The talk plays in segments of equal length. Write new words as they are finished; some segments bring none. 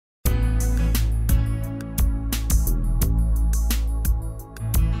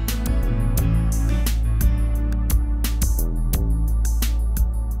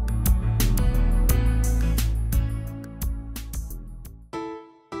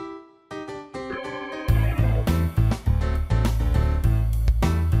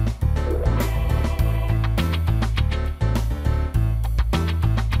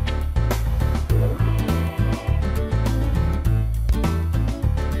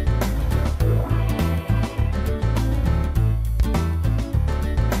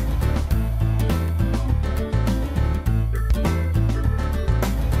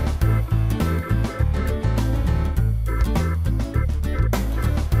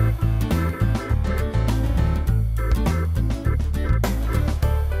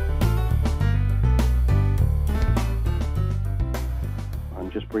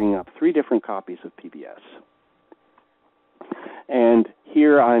3 different copies of PBS. And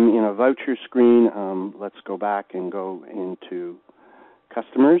here I'm in a voucher screen. Let's go back and go into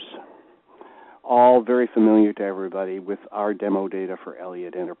customers. All very familiar to everybody with our demo data for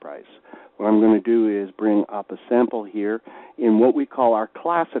Elliott Enterprise. What I'm going to do is bring up a sample here in what we call our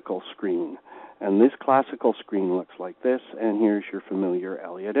classical screen. And this classical screen looks like this, and here's your familiar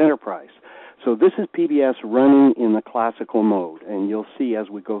Elliott Enterprise. So this is PBS running in the classical mode, and you'll see as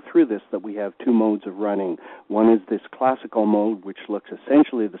we go through this that we have 2 modes of running. One is this classical mode, which looks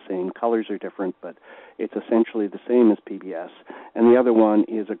essentially the same. Colors are different, but it's essentially the same as PBS. And the other one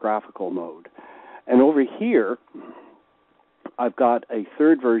is a graphical mode. And over here, I've got a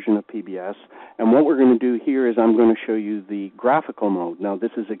 3rd version of PBS, and what we're going to do here is I'm going to show you the graphical mode. Now,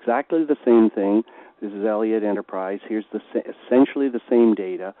 this is exactly the same thing. This is Elliott Enterprise. Here's essentially the same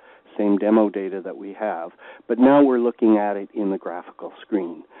data, same demo data that we have, but now we're looking at it in the graphical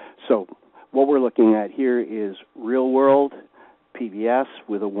screen. So what we're looking at here is RealWorld, PBS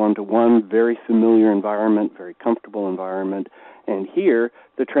with a 1-to-1, very familiar environment, very comfortable environment, and here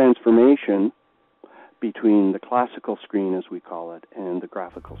the transformation between the classical screen, as we call it, and the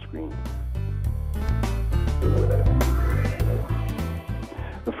graphical screen.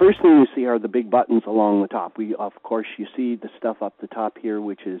 The first thing you see are the big buttons along the top. Of course, you see the stuff up the top here,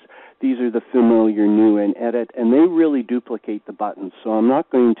 which is, these are the familiar new and edit, and they really duplicate the buttons. So I'm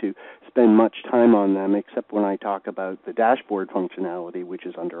not going to spend much time on them, except when I talk about the dashboard functionality, which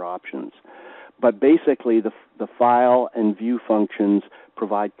is under options. But basically, the file and view functions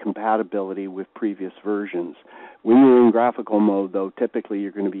provide compatibility with previous versions. When you're in graphical mode, though, typically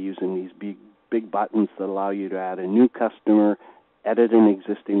you're going to be using these big buttons that allow you to add a new customer, edit an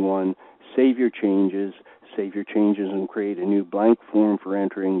existing one, save your changes and create a new blank form for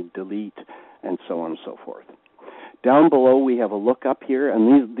entering, delete, and so on and so forth. Down below, we have a lookup here,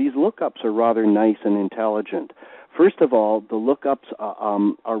 and these lookups are rather nice and intelligent. First of all, the lookups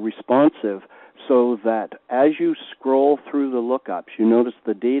are responsive, so that as you scroll through the lookups, you notice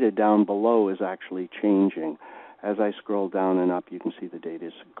the data down below is actually changing. As I scroll down and up, you can see the data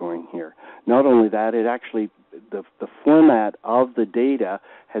is going here. Not only that, it actually, the format of the data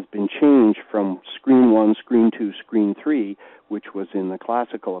has been changed from screen 1, screen 2, screen 3, which was in the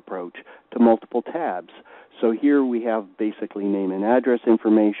classical approach, to multiple tabs. So here we have basically name and address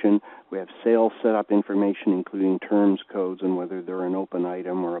information. We have sales setup information, including terms, codes, and whether they're an open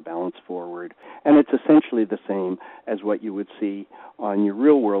item or a balance forward. And it's essentially the same as what you would see on your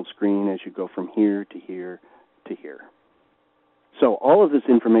RealWorld screen as you go from here to here to here. So all of this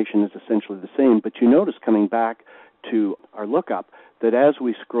information is essentially the same, but you notice coming back to our lookup that as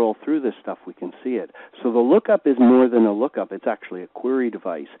we scroll through this stuff, we can see it. So the lookup is more than a lookup. It's actually a query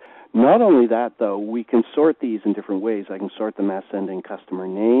device. Not only that, though, we can sort these in different ways. I can sort them ascending customer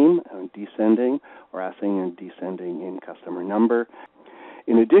name, descending, or ascending and descending in customer number.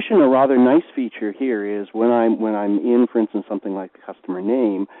 In addition, a rather nice feature here is when I'm in, for instance, something like the customer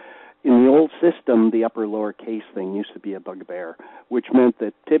name, in the old system, the upper lowercase thing used to be a bugbear, which meant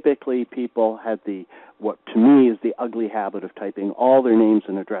that typically people had what to me is the ugly habit of typing all their names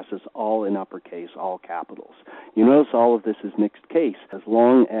and addresses all in uppercase, all capitals. You notice all of this is mixed case. As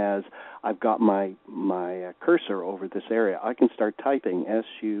long as I've got my cursor over this area, I can start typing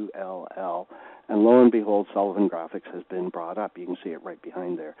SULL, and lo and behold, Sullivan Graphics has been brought up. You can see it right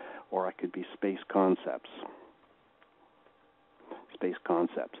behind there. Or I could be Space Concepts.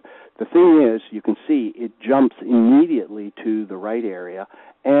 The thing is, you can see it jumps immediately to the right area,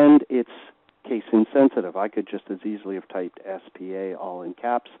 and it's case insensitive. I could just as easily have typed SPA all in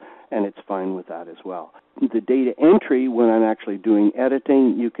caps, and it's fine with that as well. The data entry, when I'm actually doing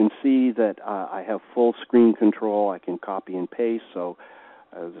editing, you can see that I have full screen control. I can copy and paste, so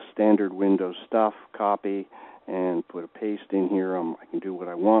the standard Windows stuff, copy, and put a paste in here. I can do what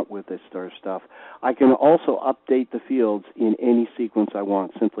I want with this sort of stuff. I can also update the fields in any sequence I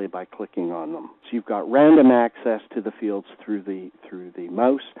want simply by clicking on them. So you've got random access to the fields through the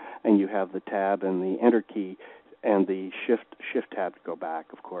mouse, and you have the tab and the enter key and the shift tab to go back,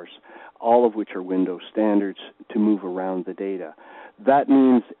 of course, all of which are Windows standards to move around the data. That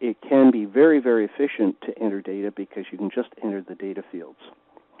means it can be very, very efficient to enter data because you can just enter the data fields.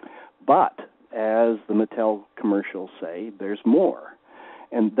 But as the Mattel commercials say, there's more.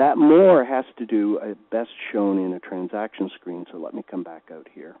 And that more has to do, best shown in a transaction screen, so let me come back out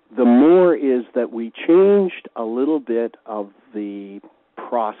here. The more is that we changed a little bit of the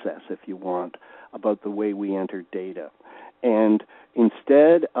process, if you want, about the way we enter data. And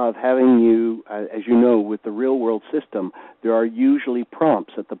instead of having you, as you know, with the RealWorld system, there are usually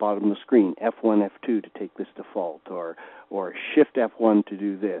prompts at the bottom of the screen, F1, F2 to take this default, or Shift F1 to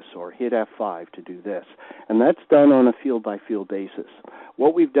do this, or hit F5 to do this. And that's done on a field-by-field basis.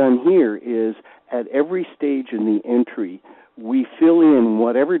 What we've done here is, at every stage in the entry, we fill in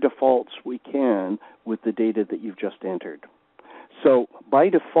whatever defaults we can with the data that you've just entered. So by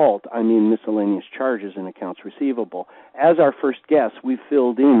default, I'm in miscellaneous charges and accounts receivable. As our first guess, we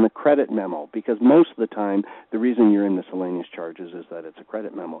filled in the credit memo, because most of the time the reason you're in miscellaneous charges is that it's a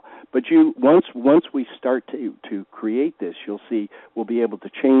credit memo. But once we start to create this, you'll see we'll be able to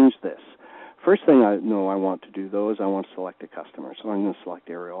change this. First thing I know I want to do, though, is I want to select a customer. So I'm going to select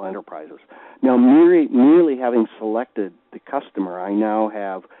Aerial Enterprises. Now, merely having selected the customer, I now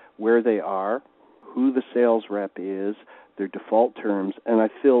have where they are, who the sales rep is, their default terms, and I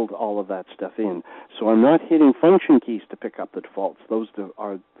filled all of that stuff in. So I'm not hitting function keys to pick up the defaults.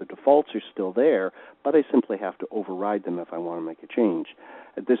 The defaults are still there, but I simply have to override them if I want to make a change.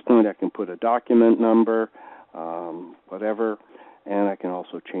 At this point, I can put a document number, whatever, and I can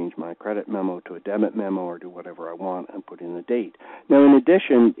also change my credit memo to a debit memo or do whatever I want and put in the date. Now, in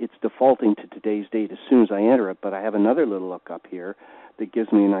addition, it's defaulting to today's date as soon as I enter it, but I have another little lookup here that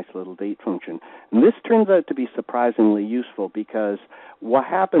gives me a nice little date function. And this turns out to be surprisingly useful, because what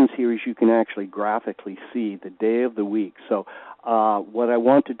happens here is you can actually graphically see the day of the week. So what I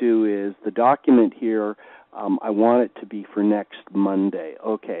want to do is the document here, I want it to be for next Monday.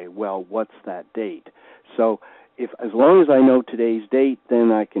 Okay, well, what's that date? So as long as I know today's date,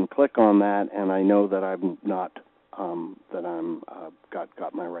 then I can click on that, and I know that I'm not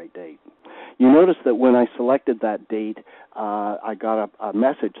got my right date. You notice that when I selected that date, I got a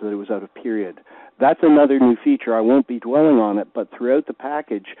message that it was out of period. That's another new feature. I won't be dwelling on it, but throughout the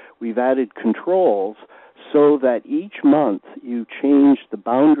package, we've added controls so that each month you change the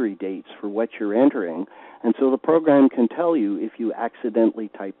boundary dates for what you're entering, and so the program can tell you if you accidentally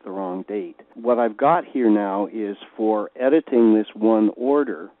type the wrong date. What I've got here now is for editing this one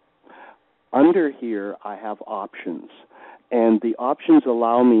order. Under here, I have options, and the options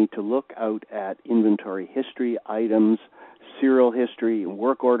allow me to look out at inventory history, items, serial history,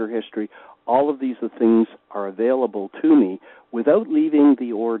 work order history. All of these things are available to me without leaving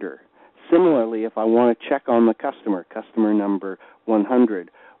the order. Similarly, if I want to check on the customer number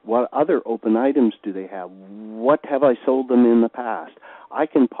 100, what other open items do they have? What have I sold them in the past? I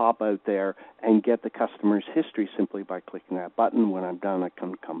can pop out there and get the customer's history simply by clicking that button. When I'm done, I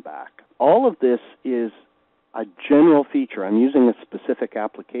can come back. All of this is a general feature. I'm using a specific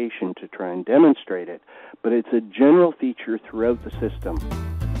application to try and demonstrate it, but it's a general feature throughout the system.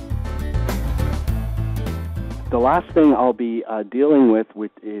 The last thing I'll be dealing with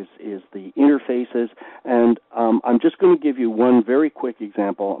is the interfaces, and I'm just going to give you one very quick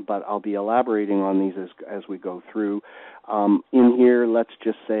example, but I'll be elaborating on these as we go through. In here, let's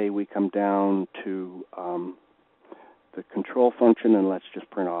just say we come down to the control function, and let's just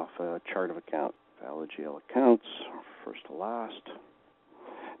print off a chart of account. Valid GL accounts, first to last.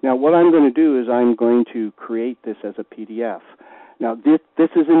 Now, what I'm going to do is I'm going to create this as a PDF. Now, this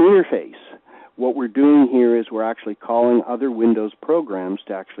is an interface. What we're doing here is we're actually calling other Windows programs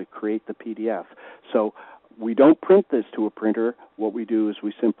to actually create the PDF. So we don't print this to a printer. What we do is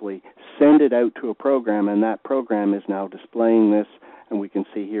we simply send it out to a program, and that program is now displaying this, and we can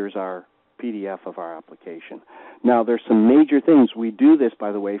see here's our PDF of our application. Now, there's some major things. We do this,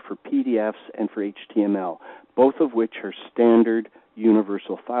 by the way, for PDFs and for HTML, both of which are standard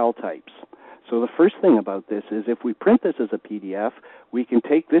universal file types. So the first thing about this is if we print this as a PDF, we can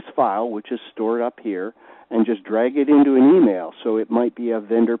take this file, which is stored up here, and just drag it into an email. So it might be a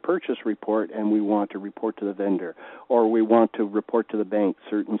vendor purchase report, and we want to report to the vendor, or we want to report to the bank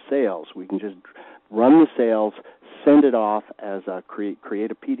certain sales. We can just run the sales, send it off as a create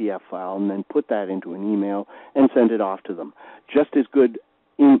a PDF file, and then put that into an email and send it off to them. Just as good,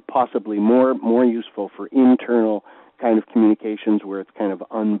 possibly more useful for internal kind of communications where it's kind of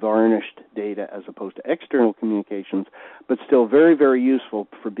unvarnished data as opposed to external communications, but still very, very useful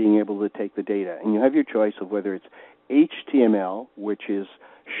for being able to take the data. And you have your choice of whether it's HTML, which is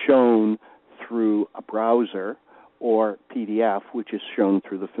shown through a browser, or PDF, which is shown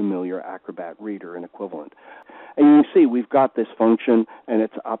through the familiar Acrobat Reader and equivalent. And you see we've got this function, and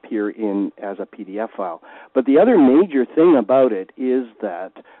it's up here as a PDF file. But the other major thing about it is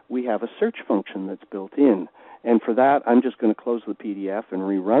that we have a search function that's built in. And for that, I'm just going to close the PDF and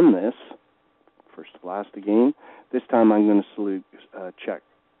rerun this. First to last again. This time I'm going to check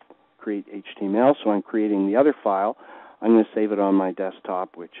create HTML, so I'm creating the other file. I'm going to save it on my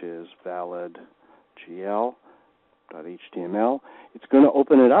desktop, which is valid GL. .html. It's going to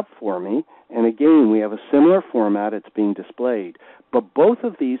open it up for me, and again, we have a similar format. It's being displayed. But both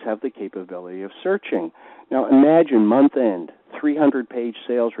of these have the capability of searching. Now imagine month-end, 300-page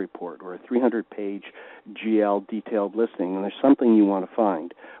sales report or a 300-page GL detailed listing, and there's something you want to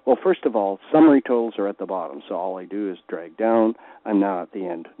find. Well, first of all, summary totals are at the bottom, so all I do is drag down. I'm now at the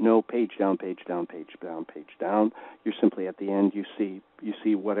end. No page down, page down, page down, page down. You're simply at the end. You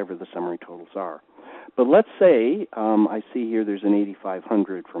see whatever the summary totals are. But let's say I see here there's an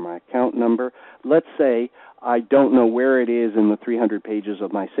 8,500 for my account number. Let's say I don't know where it is in the 300 pages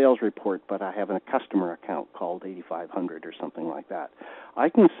of my sales report, but I have a customer account called 8,500 or something like that. I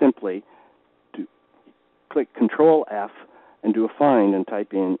can simply click Control F and do a find and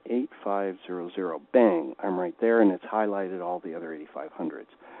type in 8500. Bang, I'm right there, and it's highlighted all the other 8,500s.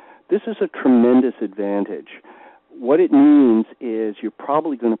 This is a tremendous advantage. What it means is you're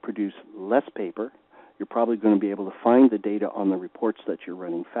probably going to produce less paper. You're probably going to be able to find the data on the reports that you're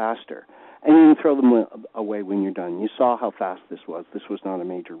running faster. And you can throw them away when you're done. You saw how fast this was. This was not a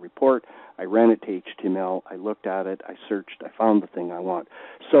major report. I ran it to HTML. I looked at it. I searched. I found the thing I want.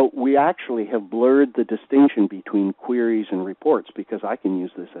 So we actually have blurred the distinction between queries and reports because I can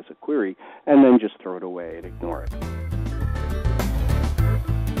use this as a query and then just throw it away and ignore it.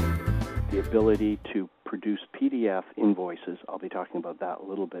 The ability to produce PDF invoices, I'll be talking about that a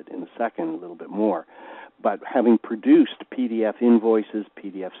little bit in a second, a little bit more. But having produced PDF invoices,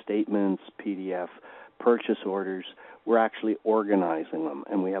 PDF statements, PDF purchase orders, we're actually organizing them.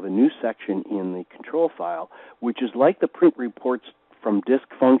 And we have a new section in the control file, which is like the print reports from disk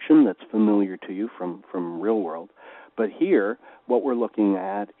function that's familiar to you from RealWorld. But here, what we're looking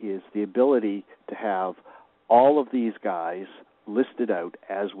at is the ability to have all of these guys listed out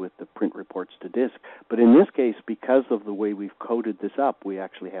as with the print reports to disk. But in this case, because of the way we've coded this up, we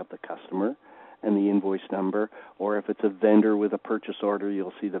actually have the customer and the invoice number, or if it's a vendor with a purchase order,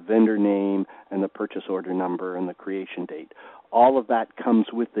 you'll see the vendor name and the purchase order number and the creation date. All of that comes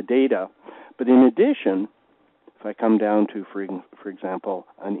with the data. But in addition, if I come down to, for example,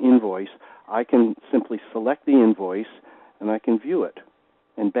 an invoice, I can simply select the invoice and I can view it.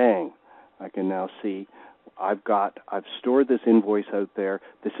 And bang, I can now see I've stored this invoice out there.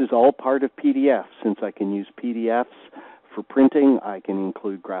 This is all part of PDF. Since I can use PDFs for printing, I can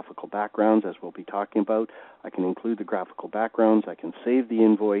include graphical backgrounds, as we'll be talking about. I can include the graphical backgrounds. I can save the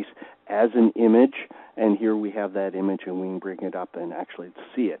invoice as an image, and here we have that image, and we can bring it up and actually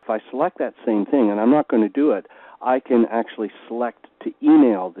see it. If I select that same thing, and I'm not going to do it, I can actually select to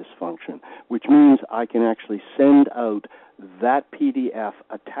email this function, which means I can actually send out that PDF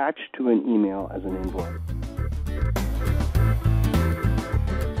attached to an email as an invoice.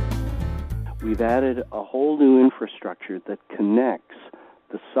 We've added a whole new infrastructure that connects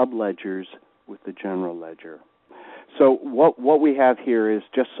the subledgers with the general ledger. So what we have here is,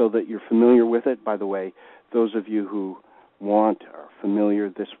 just so that you're familiar with it, by the way, those of you who are familiar,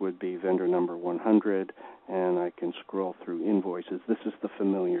 this would be vendor number 100, and I can scroll through invoices. This is the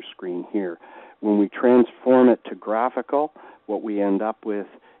familiar screen here. When we transform it to graphical, what we end up with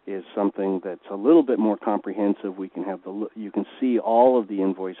is something that's a little bit more comprehensive. We can have you can see all of the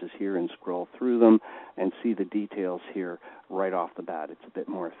invoices here and scroll through them and see the details here right off the bat. It's a bit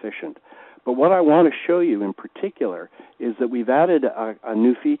more efficient. But what I want to show you in particular is that we've added a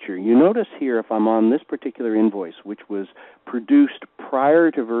new feature. You notice here, if I'm on this particular invoice, which was produced prior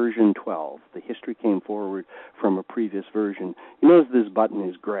to version 12, the history came forward from a previous version, you notice this button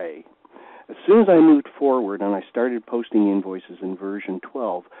is gray. As soon as I moved forward and I started posting invoices in version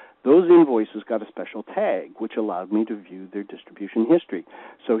 12, those invoices got a special tag, which allowed me to view their distribution history.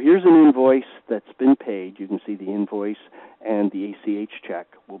 So here's an invoice that's been paid. You can see the invoice and the ACH check.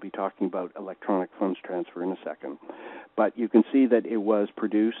 We'll be talking about electronic funds transfer in a second. But you can see that it was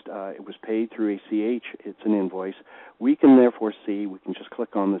produced, it was paid through ACH, it's an invoice. We can therefore see, we can just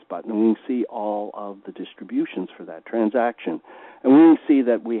click on this button, and we can see all of the distributions for that transaction. And we can see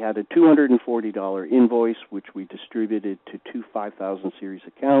that we had a $240 invoice, which we distributed to two 5,000 series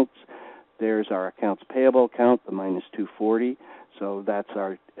accounts. There's our accounts payable account, the minus 240. So that's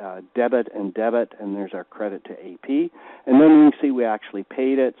our debit, and there's our credit to AP. And then we can see we actually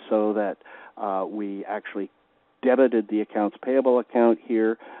paid it, so that we actually debited the accounts payable account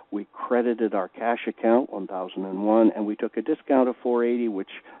here. We credited our cash account, 1001, and we took a discount of $480, which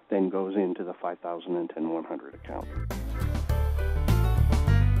then goes into the 5010-100 account.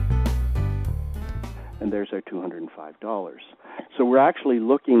 And there's our $205. So we're actually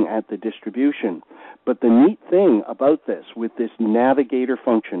looking at the distribution. But the neat thing about this, with this Navigator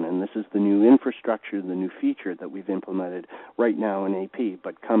function, and this is the new infrastructure, the new feature that we've implemented right now in AP,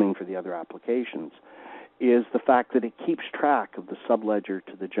 but coming for the other applications, is the fact that it keeps track of the subledger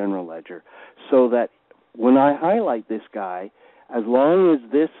to the general ledger, so that when I highlight this guy, as long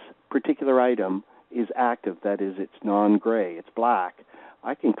as this particular item is active, that is, it's non-gray, it's black,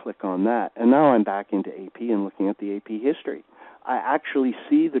 I can click on that, and now I'm back into AP and looking at the AP history. I actually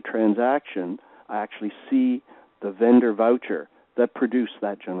see the transaction, I actually see the vendor voucher that produced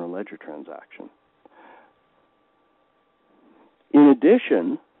that general ledger transaction. In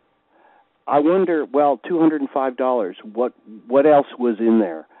addition, I wonder, well, $205, what else was in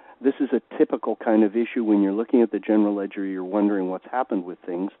there? This is a typical kind of issue when you're looking at the general ledger, you're wondering what's happened with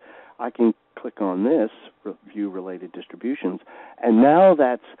things. I can click on this, View Related Distributions, and now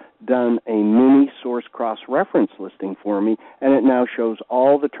that's done a mini source cross-reference listing for me, and it now shows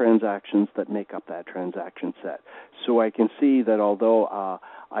all the transactions that make up that transaction set. So I can see that although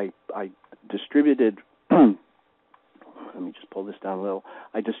I distributed, let me just pull this down a little,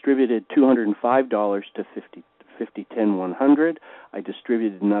 I distributed $205 to 5010-100. I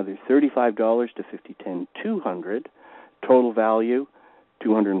distributed another $35 to 5010-200. Total value,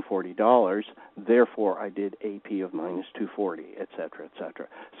 $240. Therefore, I did AP of minus 240, et cetera, et cetera.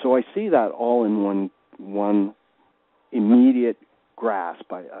 So I see that all in one immediate grasp.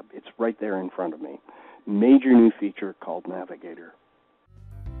 It's right there in front of me. Major new feature called Navigator.